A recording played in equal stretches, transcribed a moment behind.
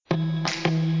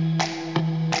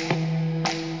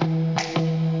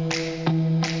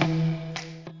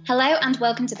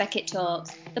welcome to Beckett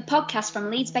Talks, the podcast from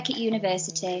Leeds Beckett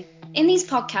University. In these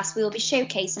podcasts, we will be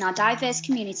showcasing our diverse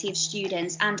community of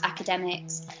students and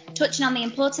academics, touching on the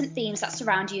important themes that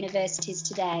surround universities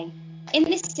today. In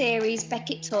this series,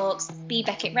 Beckett Talks, Be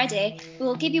Beckett Ready, we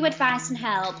will give you advice and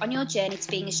help on your journey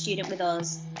to being a student with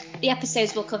us. The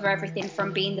episodes will cover everything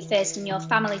from being the first in your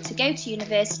family to go to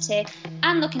university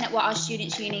and looking at what our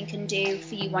Students' Union can do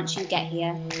for you once you get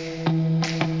here.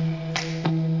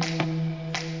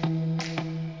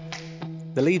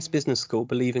 The Leeds Business School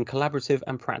believe in collaborative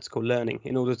and practical learning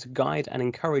in order to guide and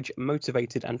encourage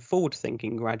motivated and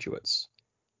forward-thinking graduates.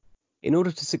 In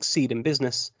order to succeed in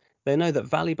business, they know that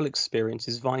valuable experience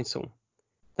is vital.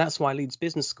 That's why Leeds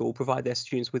Business School provide their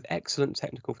students with excellent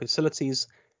technical facilities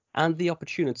and the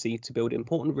opportunity to build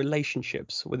important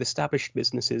relationships with established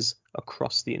businesses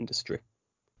across the industry.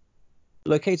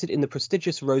 Located in the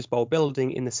prestigious Rose Bowl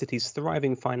building in the city's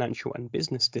thriving financial and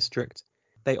business district,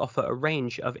 they offer a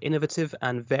range of innovative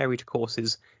and varied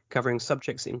courses covering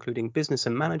subjects including business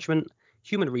and management,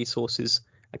 human resources,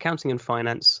 accounting and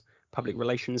finance, public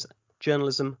relations,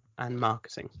 journalism, and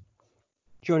marketing.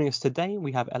 Joining us today,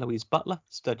 we have Eloise Butler,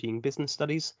 studying business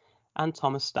studies, and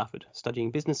Thomas Stafford, studying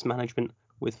business management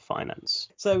with finance.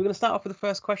 So we're going to start off with the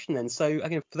first question then. So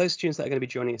again, for those students that are going to be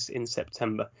joining us in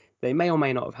September, they may or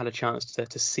may not have had a chance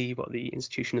to see what the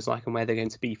institution is like and where they're going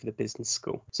to be for the business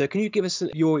school. So can you give us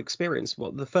your experience,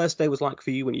 what the first day was like for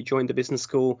you when you joined the business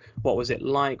school? What was it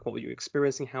like? What were you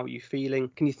experiencing? How were you feeling?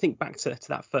 Can you think back to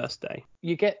that first day?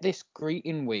 You get this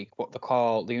greeting week, what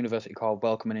the university call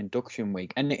welcome and induction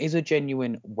week. And it is a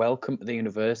genuine welcome to the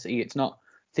university. It's not,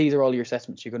 these are all your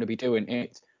assessments you're going to be doing.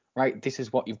 It's, right, this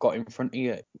is what you've got in front of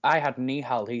you. I had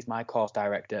Nihal, he's my course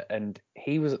director, and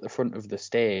he was at the front of the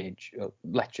stage,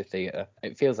 lecture theatre.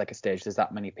 It feels like a stage, there's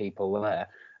that many people there.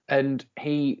 And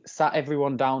he sat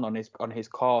everyone down on his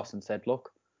course and said,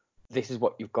 look, this is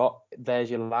what you've got.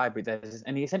 There's your library.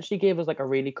 And he essentially gave us like a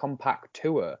really compact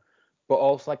tour, but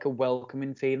also like a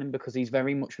welcoming feeling, because he's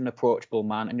very much an approachable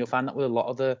man. And you'll find that with a lot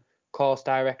of the course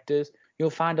directors, you'll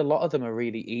find a lot of them are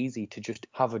really easy to just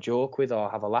have a joke with or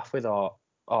have a laugh with, or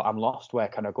I'm lost, where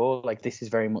can I go? Like, this is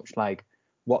very much like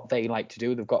what they like to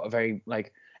do. They've got a very,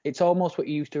 like, it's almost what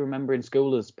you used to remember in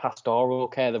school as pastoral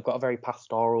care. They've got a very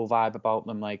pastoral vibe about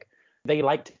them. Like, they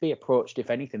like to be approached. If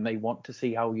anything, they want to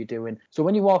see how you're doing. So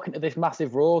when you walk into this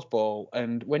massive Rose Bowl,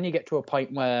 and when you get to a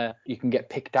point where you can get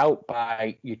picked out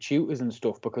by your tutors and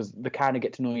stuff because they kind of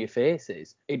get to know your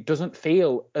faces, it doesn't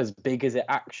feel as big as it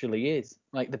actually is.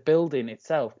 Like, the building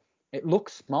itself, it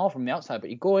looks small from the outside, but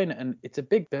you go in and it's a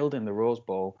big building, the Rose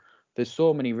Bowl. There's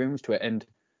so many rooms to it, and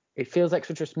it feels like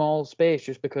such a small space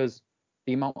just because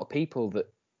the amount of people that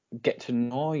get to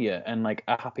know you and like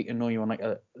are happy to know you on like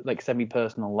a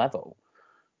semi-personal level.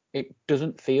 It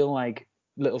doesn't feel like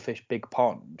Little Fish Big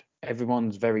Pond.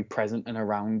 Everyone's very present and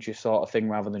around you, sort of thing,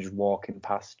 rather than just walking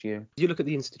past you. You look at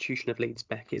the institution of Leeds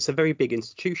Beckett, it's a very big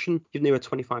institution. You've near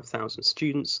 25,000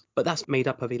 students, but that's made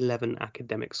up of 11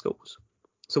 academic schools.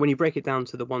 So when you break it down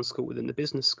to the one school within the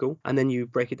business school, and then you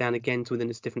break it down again to within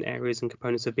its different areas and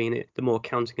components of being it the more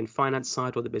accounting and finance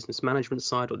side, or the business management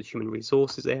side, or the human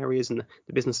resources areas and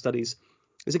the business studies,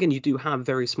 is again, you do have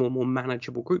very small, more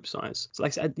manageable group size. So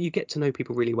like I said, you get to know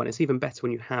people really well. It's even better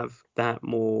when you have that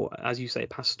more, as you say,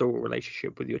 pastoral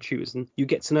relationship with your tutors, and you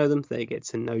get to know them, they get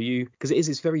to know you, because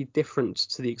it's very different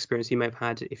to the experience you may have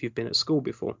had if you've been at school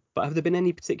before. But have there been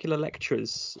any particular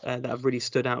lecturers that have really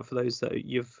stood out for those that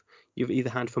you've either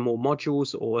had for more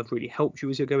modules or have really helped you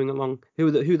as you're going along? Who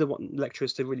are the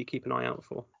lecturers to really keep an eye out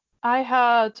for? I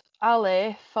had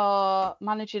Ali for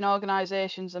managing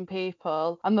organisations and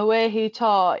people, and the way he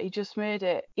taught, he just made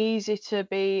it easy to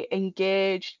be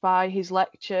engaged by his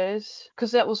lectures,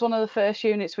 because that was one of the first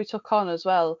units we took on as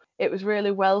well. It was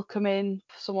really welcoming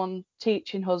for someone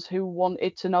teaching us who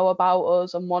wanted to know about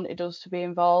us and wanted us to be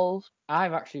involved.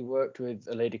 I've actually worked with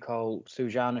a lady called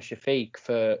Sujana Shafiq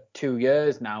for 2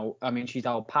 years now. I mean, she's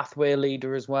our pathway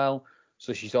leader as well,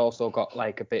 so she's also got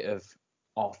like a bit of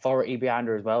authority behind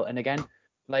her as well. And again,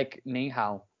 like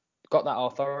Nihal, got that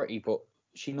authority, but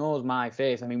she knows my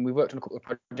face. I mean, we worked on a couple of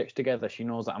projects together. She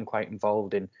knows that I'm quite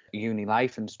involved in uni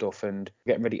life and stuff, and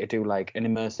getting ready to do like an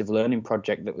immersive learning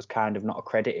project that was kind of not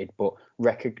accredited but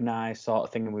recognised sort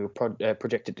of thing, and we were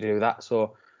projected to do that.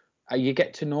 So you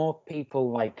get to know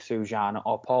people like Sujana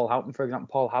or Paul Houghton, for example.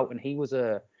 Paul Houghton, he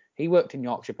worked in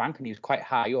Yorkshire Bank, and he was quite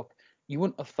high up. You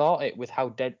wouldn't have thought it with how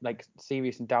dead, like,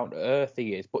 serious and down to earth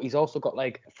he is, but he's also got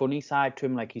like a funny side to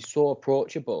him. Like, he's so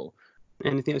approachable,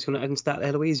 Anything else you want to add into that,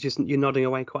 Eloise? Just you're nodding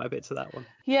away quite a bit to that one.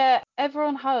 Yeah,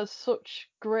 everyone has such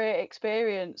great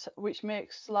experience, which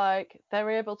makes like they're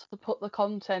able to put the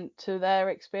content to their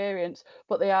experience,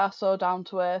 but they are so down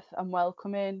to earth and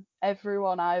welcoming.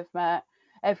 Everyone I've met,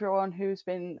 everyone who's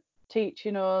been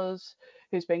teaching us,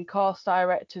 who's been course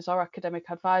directors or academic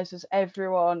advisors,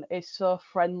 everyone is so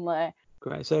friendly.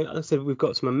 Great. So, as I said, we've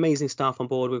got some amazing staff on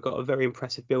board. We've got a very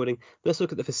impressive building. Let's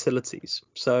look at the facilities.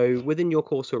 So, within your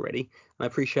course already, and I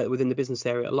appreciate that within the business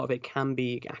area, a lot of it can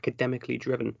be academically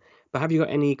driven. But have you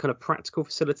got any kind of practical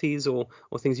facilities or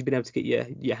things you've been able to get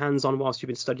your hands on whilst you've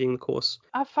been studying the course?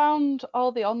 I found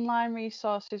all the online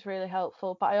resources really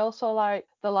helpful, but I also like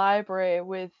the library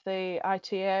with the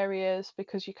IT areas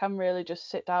because you can really just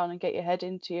sit down and get your head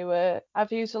into your work.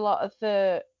 I've used a lot of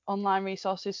the online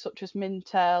resources such as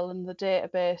Mintel and the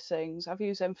database things. I've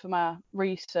used them for my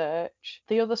research.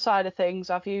 The other side of things,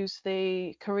 I've used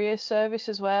the careers service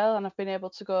as well, and I've been able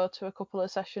to go to a couple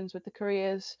of sessions with the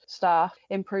careers staff,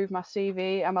 improve my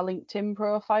CV and my LinkedIn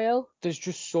profile. There's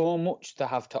just so much to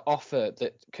have to offer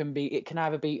that it can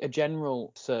either be a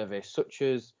general service, such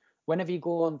as whenever you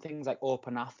go on things like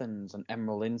Open Athens and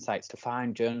Emerald Insights to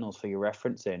find journals for your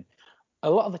referencing, a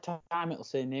lot of the time it'll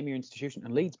say name your institution,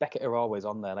 and Leeds Beckett are always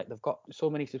on there. Like they've got so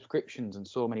many subscriptions and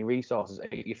so many resources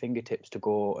at your fingertips to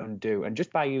go and do. And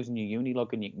just by using your uni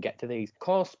login, you can get to these.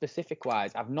 Course specific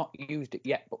wise, I've not used it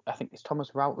yet, but I think it's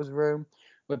Thomas Router's room,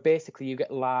 where basically you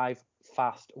get live,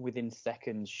 fast, within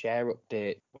seconds share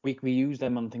update. We use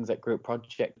them on things like group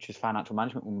project, which is financial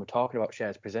management, when we're talking about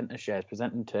shares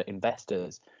presenting to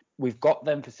investors. We've got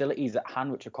them facilities at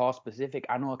hand which are course specific.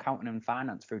 I know accounting and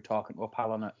finance through talking to a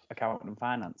pal on accounting and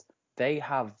finance. They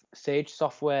have Sage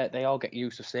software. They all get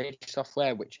use of Sage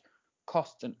software, which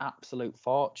costs an absolute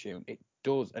fortune. It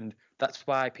does. And that's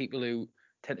why people who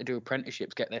tend to do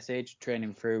apprenticeships get their Sage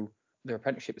training through their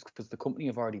apprenticeships, because the company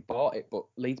have already bought it, but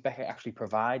Leeds Beckett actually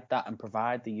provide that and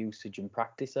provide the usage and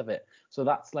practice of it. So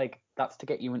that's to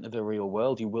get you into the real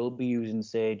world. You will be using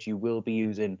Sage, you will be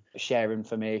using share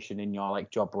information in your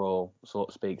like job role, so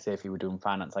to speak, say if you were doing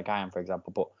finance like I am, for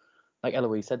example. But like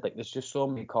Eloise said, like there's just so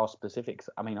many course specifics.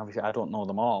 I mean, obviously I don't know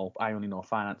them all. I only know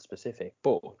finance specific,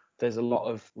 but there's a lot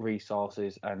of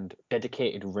resources and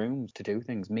dedicated rooms to do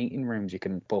things, meeting rooms you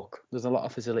can book. There's a lot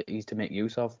of facilities to make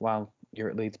use of while you're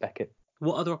at Leeds Beckett.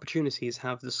 What other opportunities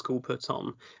have the school put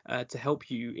on to help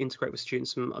you integrate with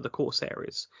students from other course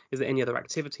areas? Is there any other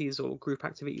activities or group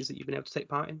activities that you've been able to take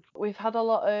part in? We've had a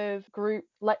lot of group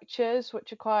lectures,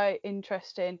 which are quite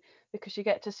interesting because you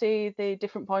get to see the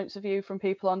different points of view from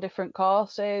people on different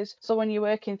courses. So when you're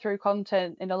working through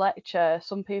content in a lecture,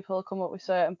 some people come up with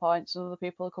certain points and other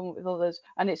people come up with others.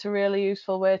 And it's a really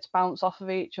useful way to bounce off of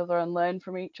each other and learn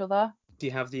from each other. Do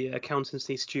you have the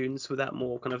accountancy students with that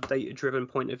more kind of data-driven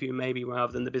point of view, maybe,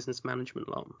 rather than the business management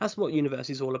lot? That's what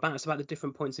university is all about. It's about the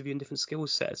different points of view and different skill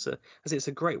sets. As it's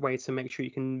a great way to make sure you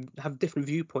can have different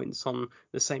viewpoints on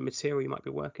the same material you might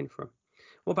be working from.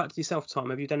 What about yourself,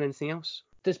 Tom? Have you done anything else?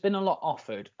 There's been a lot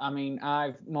offered. I mean,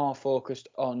 I've more focused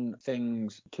on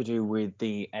things to do with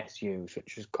the SU,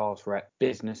 such as course rep,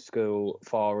 business school,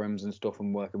 forums and stuff,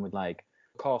 and working with like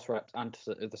course reps and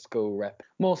the school rep,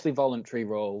 mostly voluntary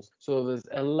roles. So there's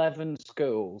 11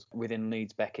 schools within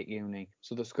Leeds Beckett Uni.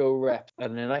 So the school rep are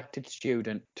an elected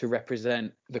student to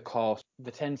represent the course.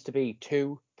 There tends to be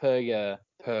 2 per year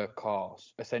per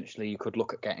course. Essentially, you could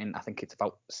look at getting, I think it's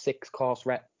about 6 course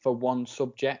rep for one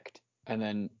subject. And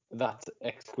then that's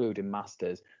excluding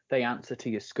masters. They answer to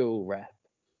your school rep,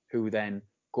 who then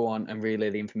go on and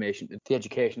relay the information to the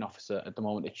education officer. At the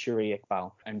moment, it's Shuri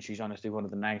Iqbal, and she's honestly one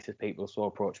of the nicest people, so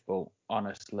approachable,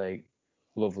 honestly,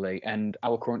 lovely. And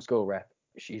our current school rep,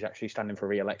 she's actually standing for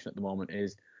re-election at the moment,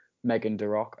 is Megan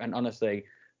DeRock. And honestly,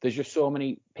 there's just so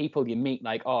many people you meet,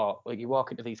 like you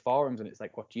walk into these forums and it's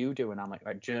like, what do you do? And I'm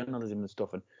like journalism and stuff.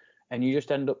 And you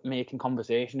just end up making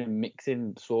conversation and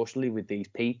mixing socially with these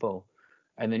people.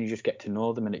 And then you just get to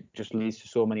know them, and it just leads to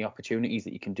so many opportunities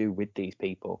that you can do with these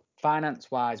people.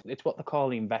 Finance-wise, it's what they call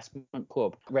the investment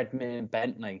club. Redmayne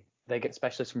Bentley, they get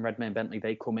specialists from Redmayne Bentley.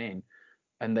 They come in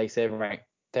and they say, right,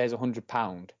 there's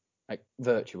 £100, like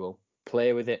virtual.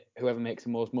 Play with it. Whoever makes the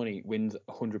most money wins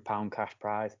 £100 cash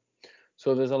prize.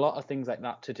 So there's a lot of things like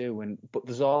that to do, but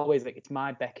there's always like, it's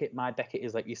My Beckett. My Beckett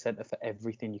is like your centre for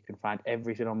everything. You can find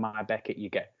everything on My Beckett. You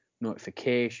get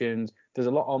notifications. There's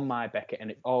a lot on My Beckett, and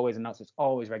it's always announced. It's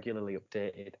always regularly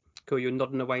updated. Cool, you're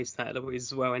nodding away to that,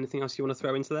 Eloise, as well. Anything else you want to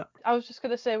throw into that? I was just going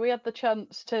to say, we had the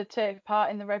chance to take part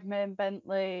in the Redmayne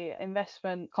Bentley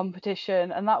investment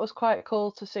competition, and that was quite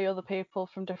cool to see other people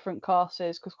from different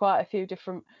courses, because quite a few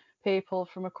different people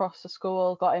from across the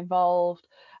school got involved,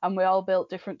 and we all built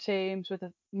different teams with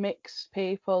a mixed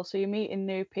people. So you're meeting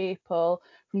new people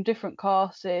from different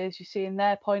courses, you're seeing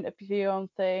their point of view on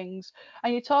things,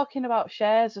 and you're talking about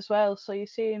shares as well. So you're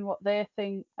seeing what they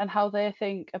think and how they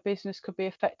think a business could be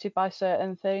affected by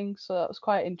certain things. So that was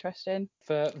quite interesting.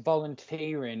 For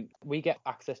volunteering, we get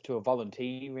access to a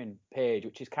volunteering page,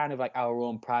 which is kind of like our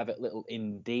own private little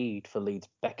Indeed for Leeds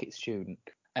Beckett student.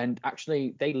 And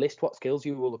actually, they list what skills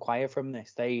you will acquire from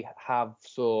this. They have,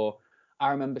 so I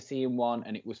remember seeing one,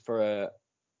 and it was for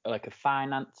a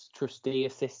finance trustee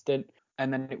assistant.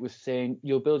 And then it was saying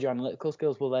you'll build your analytical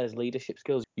skills. Well, there's leadership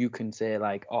skills. You can say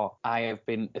like, oh, I have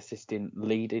been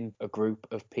leading a group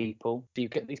of people. So you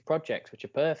get these projects which are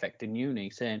perfect in uni,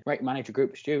 saying, right, manage a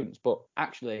group of students, but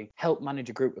actually help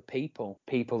manage a group of people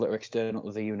that are external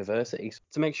to the university.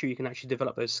 To make sure you can actually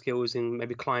develop those skills in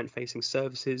maybe client-facing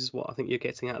services, what I think you're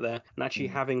getting at there, and actually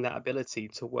having that ability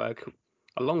to work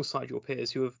alongside your peers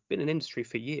who have been in industry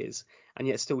for years and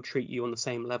yet still treat you on the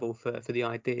same level for the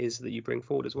ideas that you bring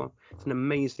forward as well. It's an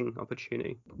amazing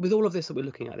opportunity. With all of this that we're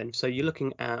looking at then, so you're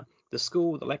looking at the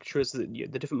school, the lecturers, the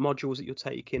different modules that you're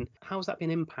taking, how's that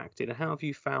been impacted and how have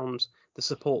you found the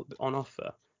support on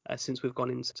offer since we've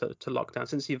gone into lockdown,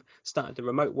 since you've started the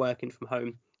remote working from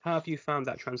home? How have you found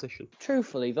that transition?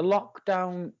 Truthfully, the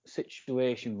lockdown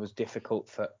situation was difficult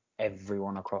for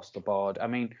everyone across the board. I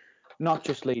mean, not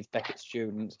just Leeds Beckett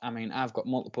students. I mean, I've got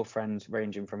multiple friends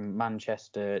ranging from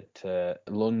Manchester to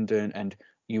London, and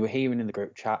you were hearing in the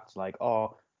group chats like,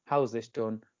 oh, how's this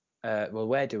done? Well,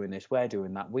 we're doing this, we're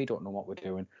doing that. We don't know what we're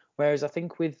doing. Whereas I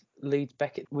think with Leeds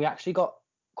Beckett, we actually got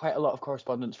quite a lot of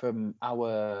correspondence from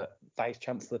our Vice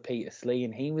Chancellor, Peter Slee,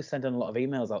 and he was sending a lot of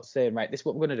emails out saying, right, this is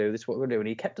what we're going to do, this is what we're going to do. And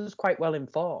he kept us quite well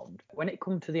informed. When it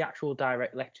comes to the actual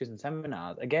direct lectures and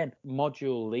seminars, again,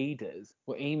 module leaders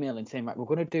were emailing saying, right, we're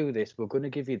going to do this, we're going to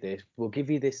give you this, we'll give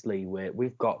you this leeway,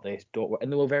 we've got this, don't worry.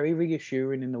 And they were very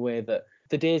reassuring in the way that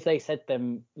the days they said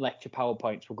them lecture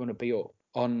PowerPoints were going to be up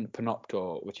on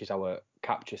Panopto, which is our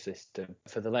capture system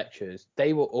for the lectures,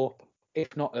 they were up,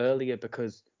 if not earlier,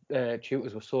 because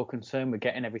tutors were so concerned with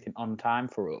getting everything on time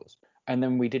for us. And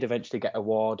then we did eventually get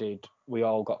awarded, we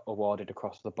all got awarded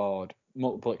across the board,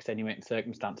 multiple extenuating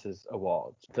circumstances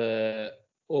awards. The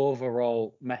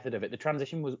overall method of it, the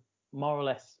transition was more or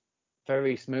less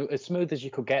very smooth as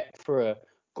you could get for a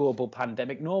global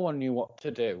pandemic. No one knew what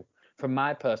to do. From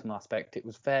my personal aspect, it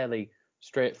was fairly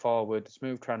straightforward,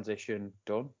 smooth transition,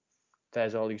 done.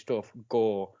 There's all your stuff,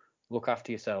 go, look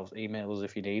after yourselves, email us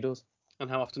if you need us. And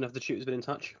how often have the tutors been in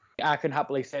touch? I can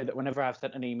happily say that whenever I've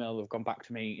sent an email, they've gone back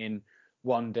to me in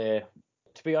one day.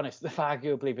 To be honest, they've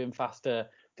arguably been faster.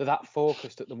 They're that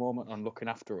focused at the moment on looking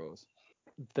after us.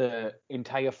 The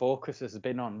entire focus has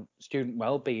been on student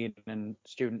well-being and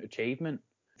student achievement.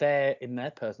 They're in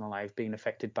their personal lives being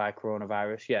affected by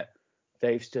coronavirus, yet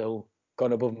they've still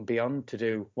gone above and beyond to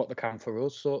do what they can for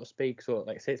us, so to speak. So,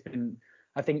 like I say, it's been,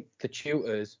 I think the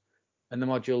tutors and the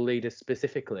module leaders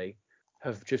specifically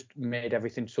have just made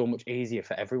everything so much easier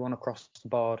for everyone across the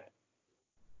board.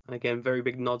 And again, very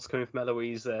big nods coming from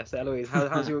Eloise there. So Eloise,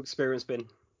 how's your experience been?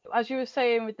 As you were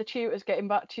saying with the tutors getting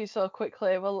back to you so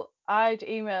quickly, well, I'd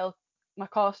email my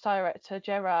course director,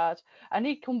 Gerard, and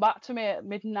he'd come back to me at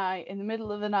midnight, in the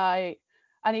middle of the night,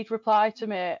 and he'd reply to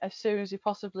me as soon as he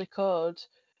possibly could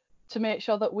to make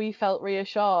sure that we felt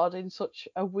reassured in such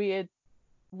a weird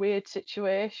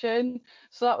situation.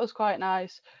 So that was quite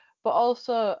nice. But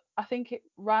also, I think it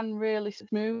ran really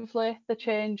smoothly, the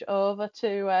change over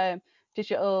to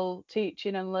digital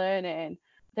teaching and learning.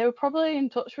 They were probably in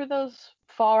touch with us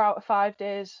 4 out of 5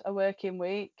 days a working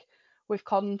week with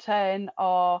content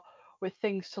or with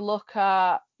things to look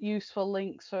at, useful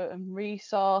links and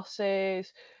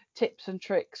resources, tips and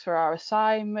tricks for our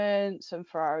assignments and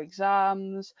for our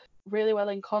exams, really well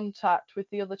in contact with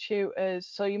the other tutors.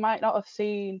 So you might not have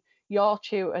seen your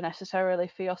tutor necessarily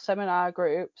for your seminar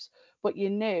groups, but you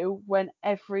knew when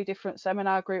every different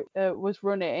seminar group was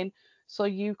running, so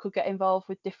you could get involved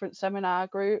with different seminar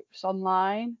groups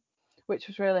online, which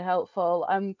was really helpful.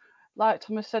 Like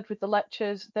Thomas said, with the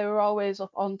lectures, they were always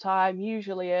up on time,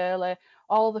 usually early.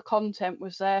 All the content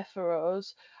was there for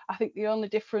us. I think the only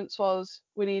difference was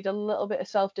we need a little bit of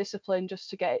self-discipline just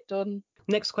to get it done.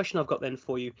 Next question I've got then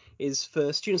for you is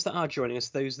for students that are joining us,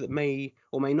 those that may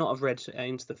or may not have read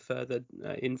into the further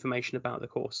information about the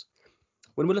course.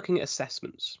 When we're looking at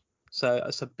assessments, so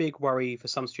it's a big worry for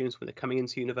some students when they're coming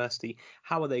into university.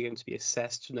 How are they going to be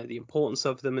assessed? You know, the importance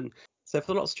of them. And So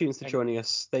for a lot of students that are joining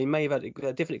us, they may have had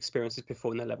different experiences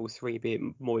before in their level 3, be it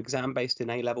more exam-based in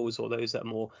A-levels or those that are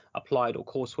more applied or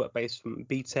coursework-based from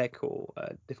BTEC or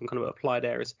different kind of applied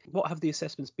areas. What have the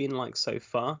assessments been like so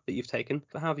far that you've taken?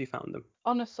 How have you found them?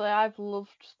 Honestly, I've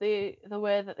loved the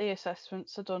way that the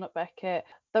assessments are done at Beckett.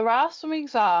 There are some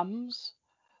exams,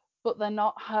 but they're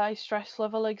not high stress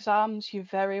level exams. You're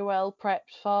very well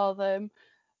prepped for them.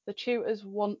 The tutors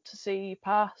want to see you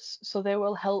pass, so they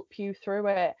will help you through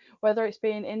it. Whether it's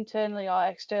being internally or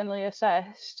externally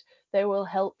assessed, they will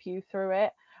help you through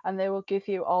it, and they will give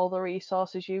you all the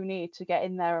resources you need to get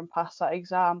in there and pass that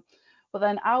exam. But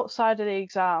then outside of the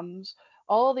exams,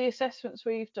 all the assessments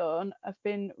we've done have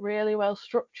been really well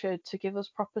structured to give us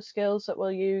proper skills that we'll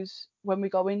use when we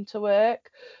go into work.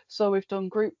 So we've done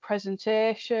group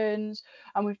presentations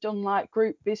and we've done like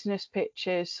group business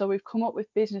pitches. So we've come up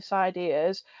with business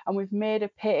ideas and we've made a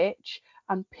pitch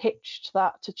and pitched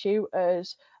that to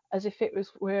tutors as if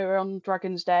we were on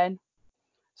Dragon's Den.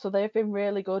 So they've been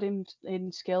really good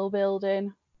in skill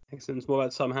building. Excellent. What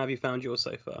about Tom? How have you found yours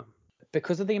so far?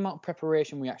 Because of the amount of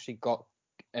preparation we actually got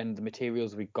and the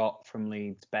materials we got from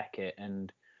Leeds Beckett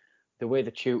and the way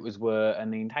the tutors were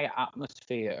and the entire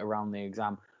atmosphere around the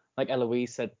exam, like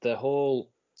Eloise said, the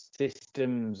whole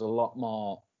system's a lot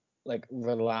more like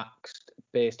relaxed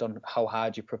based on how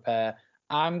hard you prepare.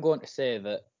 I'm going to say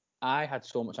that I had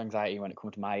so much anxiety when it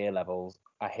came to my A levels.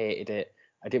 I hated it.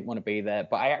 I didn't want to be there,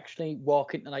 but I actually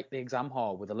walk into like the exam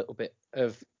hall with a little bit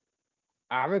of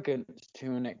arrogance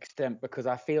to an extent because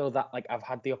I feel that like I've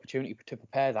had the opportunity to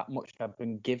prepare that much. I've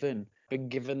been given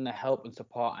the help and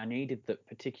support I needed. That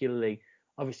particularly,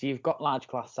 obviously, you've got large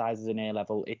class sizes in A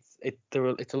level.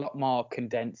 It's a lot more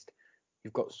condensed.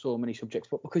 You've got so many subjects,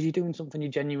 but because you're doing something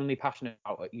you're genuinely passionate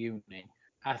about at uni,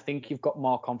 I think you've got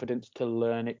more confidence to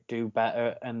learn it, do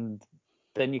better, and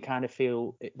then you kind of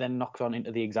feel it then knocks on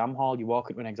into the exam hall. You walk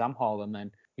into an exam hall and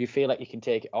then you feel like you can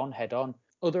take it on head on.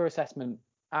 Other assessment,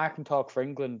 I can talk for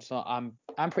England, so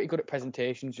I'm pretty good at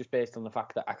presentations just based on the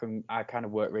fact that I kind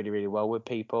of work really, really well with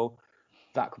people.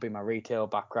 That could be my retail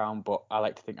background, but I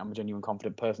like to think I'm a genuine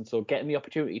confident person. So getting the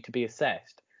opportunity to be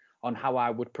assessed on how I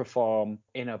would perform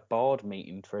in a board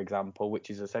meeting, for example, which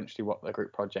is essentially what the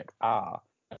group projects are,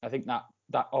 I think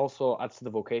that also adds to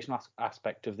the vocational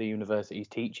aspect of the university's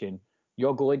teaching.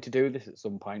 You're going to do this at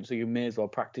some point, so you may as well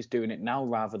practice doing it now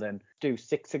rather than do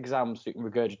 6 exams so you can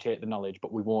regurgitate the knowledge,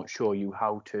 but we won't show you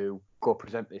how to go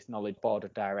present this knowledge, board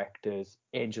of directors,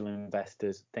 angel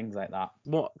investors, things like that.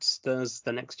 What does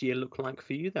the next year look like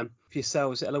for you then? For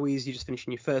yourselves, Eloise, you're just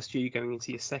finishing your first year, you're going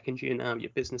into your second year now,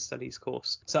 your business studies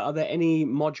course. So are there any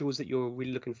modules that you're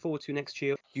really looking forward to next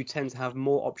year? You tend to have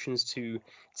more options to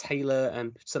tailor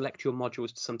and select your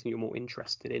modules to something you're more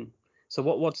interested in. So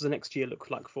what does the next year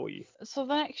look like for you? So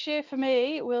the next year for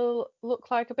me will look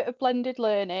like a bit of blended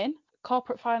learning,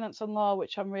 corporate finance and law,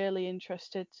 which I'm really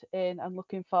interested in and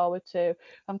looking forward to.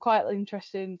 I'm quite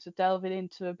interested into delving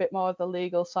into a bit more of the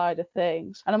legal side of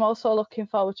things. And I'm also looking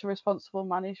forward to responsible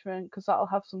management because that'll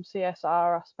have some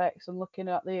CSR aspects and looking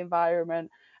at the environment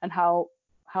and how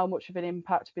much of an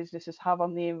impact businesses have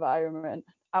on the environment.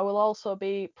 I will also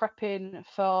be prepping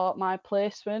for my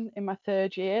placement in my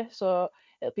third year, so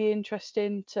it'll be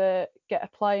interesting to get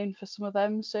applying for some of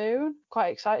them soon. Quite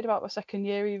excited about my second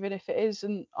year, even if it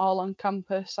isn't all on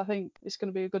campus. I think it's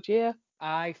going to be a good year.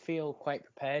 I feel quite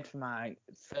prepared for my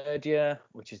third year,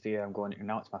 which is the year I'm going into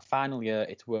now. It's my final year.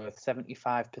 It's worth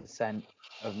 75%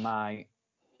 of my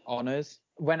honours.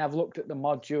 When I've looked at the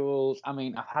modules, I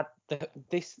mean, I've had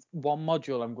this one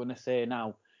module I'm going to say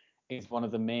now is one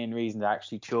of the main reasons I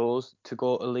actually chose to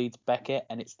go to Leeds Beckett,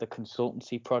 and it's the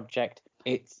consultancy project.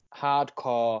 It's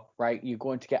hardcore, right? You're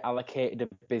going to get allocated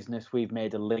a business we've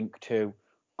made a link to,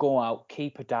 go out,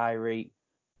 keep a diary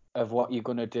of what you're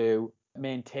going to do,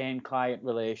 maintain client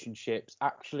relationships,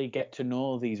 actually get to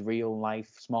know these real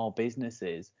life small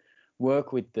businesses,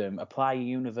 work with them, apply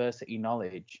university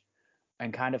knowledge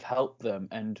and kind of help them.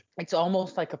 And it's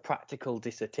almost like a practical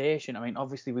dissertation. I mean,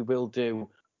 obviously we will do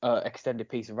an extended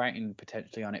piece of writing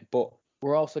potentially on it, but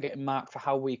we're also getting marked for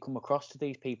how we come across to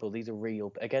these people. These are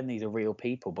real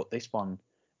people, but this one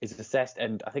is assessed.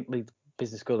 And I think Leeds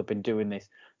Business School have been doing this.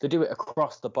 They do it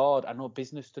across the board. I know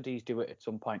business studies do it at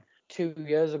some point. 2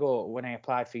 years ago when I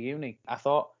applied for uni, I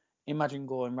thought, imagine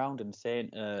going around and saying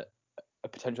a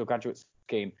potential graduate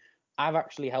scheme, I've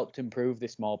actually helped improve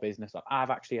this small business.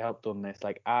 I've actually helped done this.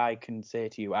 Like, I can say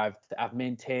to you, I've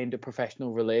maintained a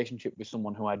professional relationship with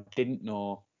someone who I didn't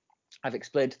know. I've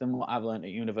explained to them what I've learned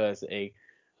at university.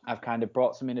 I've kind of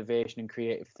brought some innovation and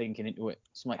creative thinking into it,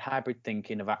 some like hybrid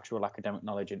thinking of actual academic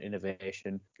knowledge and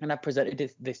innovation. And I've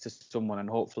presented this to someone and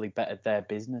hopefully bettered their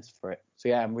business for it. So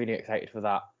yeah, I'm really excited for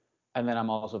that. And then I'm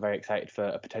also very excited for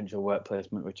a potential work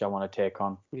placement, which I want to take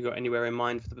on. You got anywhere in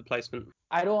mind for the placement?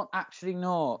 I don't actually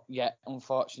know yet,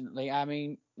 unfortunately. I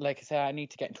mean, like I say, I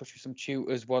need to get in touch with some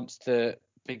tutors once the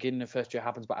beginning of first year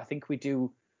happens, but I think we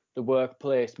do the work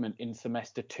placement in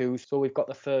semester 2. So we've got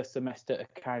the first semester to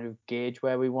kind of gauge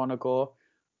where we want to go.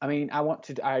 I mean, I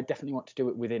definitely want to do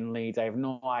it within Leeds. I have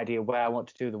no idea where I want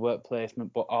to do the work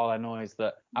placement, but all I know is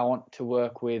that I want to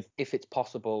work with, if it's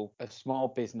possible, a small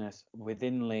business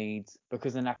within Leeds,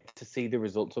 because then I get to see the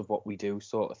results of what we do,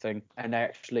 sort of thing, and I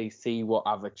actually see what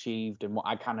I've achieved and what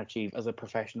I can achieve as a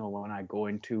professional when I go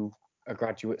into a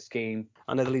graduate scheme.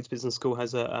 I know the Leeds Business School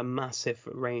has a massive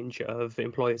range of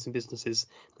employers and businesses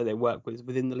that they work with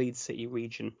within the Leeds City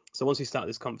region. So once you start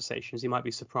these conversations, you might be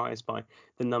surprised by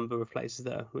the number of places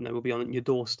that will be on your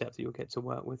doorstep that you'll get to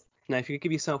work with. Now, if you could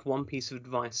give yourself one piece of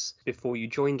advice before you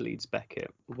joined Leeds,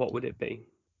 Beckett, what would it be?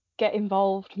 Get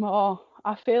involved more.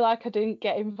 I feel like I didn't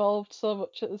get involved so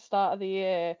much at the start of the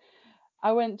year.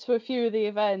 I went to a few of the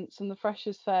events and the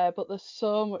Freshers' Fair, but there's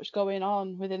so much going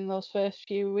on within those first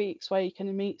few weeks where you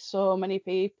can meet so many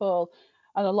people.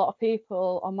 And a lot of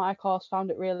people on my course found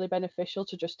it really beneficial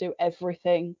to just do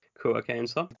everything. Cool, okay, and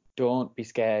so? Don't be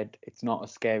scared. It's not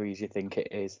as scary as you think it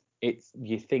is.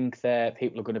 You think that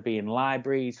people are going to be in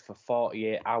libraries for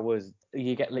 48 hours.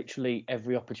 You get literally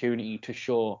every opportunity to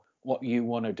show what you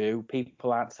want to do.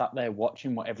 People aren't sat there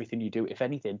watching everything you do. If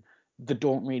anything, they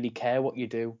don't really care what you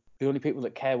do. The only people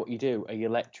that care what you do are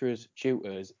your lecturers,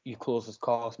 tutors, your closest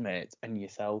course mates, and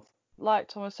yourself. Like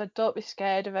Thomas said, don't be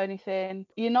scared of anything.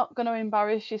 You're not going to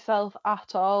embarrass yourself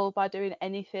at all by doing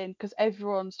anything, because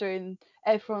everyone's trying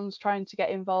to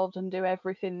get involved and do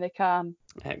everything they can.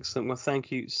 Excellent. Well,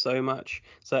 thank you so much.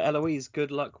 So, Eloise, good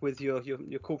luck with your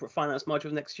corporate finance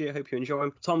module next year. Hope you enjoy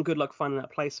them. Tom, good luck finding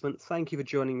that placement. Thank you for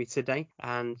joining me today,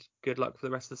 and good luck for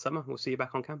the rest of the summer. We'll see you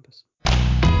back on campus.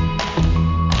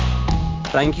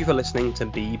 Thank you for listening to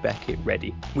Be Beckett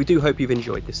Ready. We do hope you've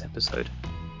enjoyed this episode.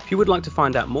 If you would like to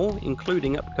find out more,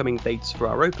 including upcoming dates for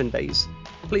our open days,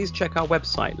 please check our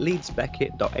website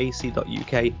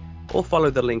leedsbeckett.ac.uk or follow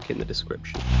the link in the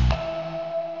description.